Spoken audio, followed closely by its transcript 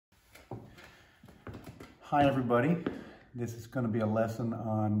Hi everybody, this is going to be a lesson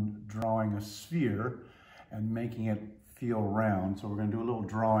on drawing a sphere and making it feel round. So we're going to do a little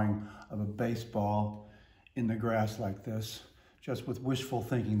drawing of a baseball in the grass like this, just with wishful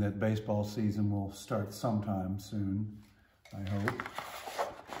thinking that baseball season will start sometime soon, I hope.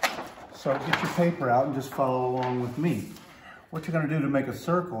 So get your paper out and just follow along with me. What you're going to do to make a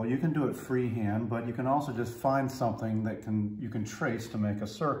circle, you can do it freehand, but you can also just find something that you can trace to make a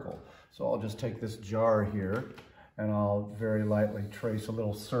circle. So I'll just take this jar here and I'll very lightly trace a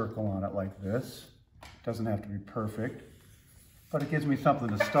little circle on it like this. It doesn't have to be perfect, but it gives me something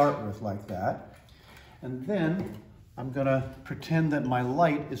to start with like that. And then I'm going to pretend that my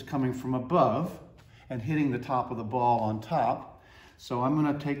light is coming from above and hitting the top of the ball on top. So I'm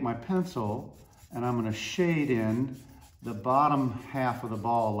going to take my pencil and I'm going to shade in the bottom half of the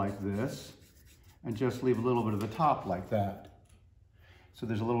ball like this and just leave a little bit of the top like that. So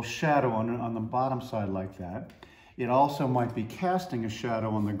there's a little shadow on the bottom side like that. It also might be casting a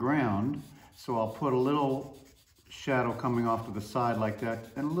shadow on the ground, so I'll put a little shadow coming off to the side like that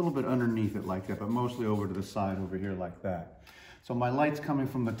and a little bit underneath it like that, but mostly over to the side over here like that. So my light's coming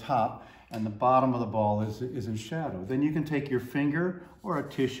from the top and the bottom of the ball is in shadow. Then you can take your finger or a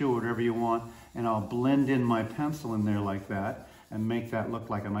tissue or whatever you want and I'll blend in my pencil in there like that and make that look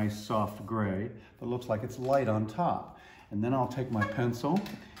like a nice soft gray that looks like it's light on top. And then I'll take my pencil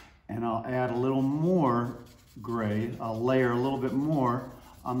and I'll add a little more gray. I'll layer a little bit more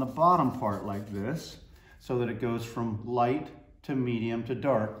on the bottom part like this so that it goes from light to medium to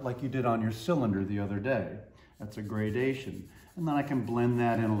dark like you did on your cylinder the other day. That's a gradation. And then I can blend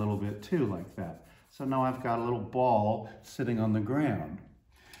that in a little bit too like that. So now I've got a little ball sitting on the ground.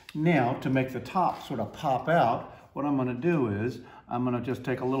 Now to make the top sort of pop out, what I'm going to do is I'm going to just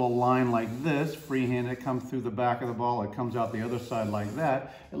take a little line like this, freehand, it comes through the back of the ball, it comes out the other side like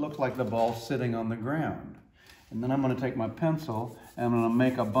that. It looks like the ball's sitting on the ground. And then I'm going to take my pencil and I'm going to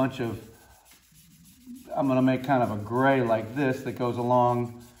make kind of a gray like this that goes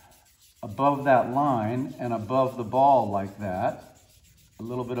along above that line and above the ball like that, a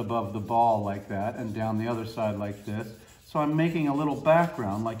little bit above the ball like that, and down the other side like this. So I'm making a little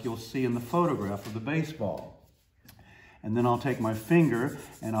background like you'll see in the photograph of the baseball. And then I'll take my finger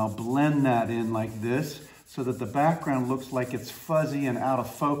and I'll blend that in like this so that the background looks like it's fuzzy and out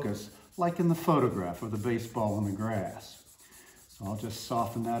of focus, like in the photograph of the baseball in the grass. So I'll just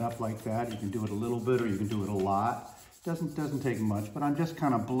soften that up like that. You can do it a little bit or you can do it a lot. Doesn't take much, but I'm just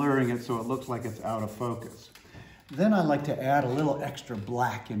kind of blurring it so it looks like it's out of focus. Then I like to add a little extra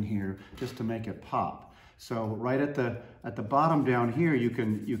black in here just to make it pop. So right at the bottom down here, you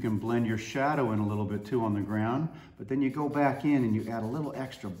can blend your shadow in a little bit too on the ground, but then you go back in and you add a little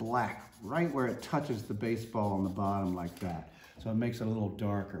extra black right where it touches the baseball on the bottom like that. So it makes it a little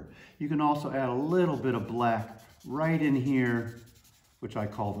darker. You can also add a little bit of black right in here, which I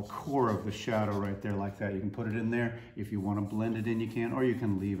call the core of the shadow right there like that. You can put it in there. If you want to blend it in, you can, or you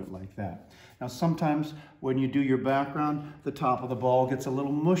can leave it like that. Now sometimes when you do your background, the top of the ball gets a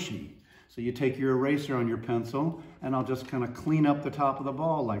little mushy. So you take your eraser on your pencil and I'll just kind of clean up the top of the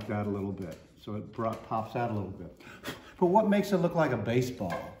ball like that a little bit. So it pops out a little bit. But what makes it look like a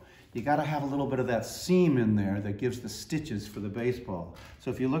baseball? You got to have a little bit of that seam in there that gives the stitches for the baseball.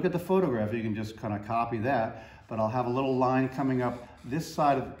 So if you look at the photograph, you can just kind of copy that, but I'll have a little line coming up this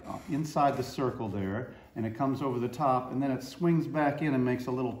side inside the circle there, and it comes over the top, and then it swings back in and makes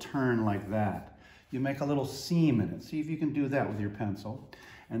a little turn like that. You make a little seam in it. See if you can do that with your pencil.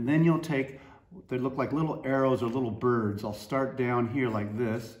 And then you'll take, they look like little arrows or little birds. I'll start down here like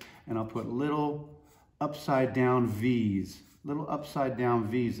this, and I'll put little upside down V's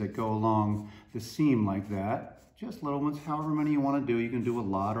that go along the seam like that. Just little ones, however many you want to do. You can do a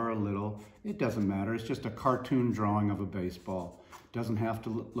lot or a little. It doesn't matter. It's just a cartoon drawing of a baseball. It doesn't have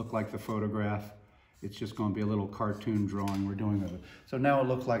to look like the photograph. It's just going to be a little cartoon drawing we're doing of it. So now it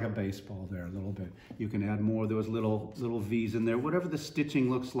looks like a baseball there a little bit. You can add more of those little V's in there. Whatever the stitching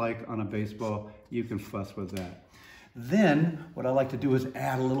looks like on a baseball, you can fuss with that. Then what I like to do is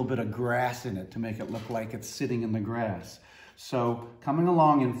add a little bit of grass in it to make it look like it's sitting in the grass. So coming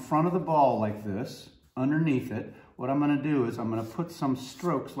along in front of the ball like this, underneath it, what I'm going to do is I'm going to put some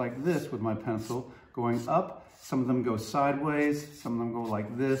strokes like this with my pencil going up. Some of them go sideways, some of them go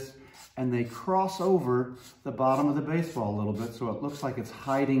like this, and they cross over the bottom of the baseball a little bit so it looks like it's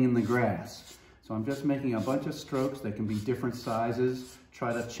hiding in the grass. So I'm just making a bunch of strokes. They can be different sizes.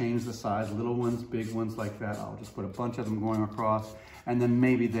 Try to change the size, little ones, big ones like that. I'll just put a bunch of them going across, and then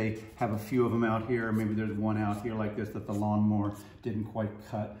maybe they have a few of them out here, maybe there's one out here like this that the lawnmower didn't quite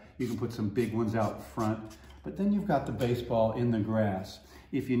cut. You can put some big ones out front, But then you've got the baseball in the grass.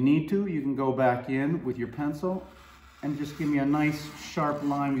 If you need to, you can go back in with your pencil and just give me a nice sharp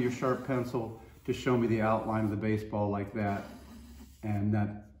line with your sharp pencil to show me the outline of the baseball like that. And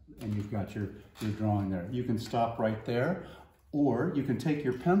you've got your drawing there. You can stop right there, or you can take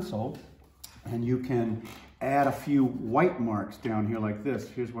your pencil and you can add a few white marks down here like this.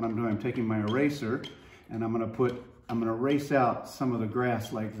 Here's what I'm doing. I'm taking my eraser and I'm gonna erase out some of the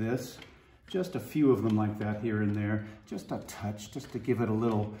grass like this. Just a few of them like that here and there. Just a touch, just to give it a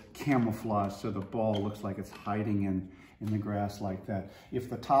little camouflage so the ball looks like it's hiding in the grass like that. If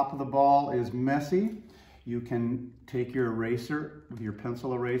the top of the ball is messy, you can take your eraser, with your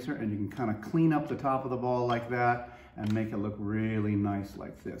pencil eraser, and you can kind of clean up the top of the ball like that and make it look really nice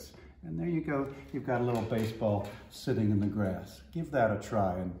like this. And there you go. You've got a little baseball sitting in the grass. Give that a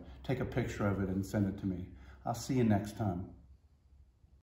try and take a picture of it and send it to me. I'll see you next time.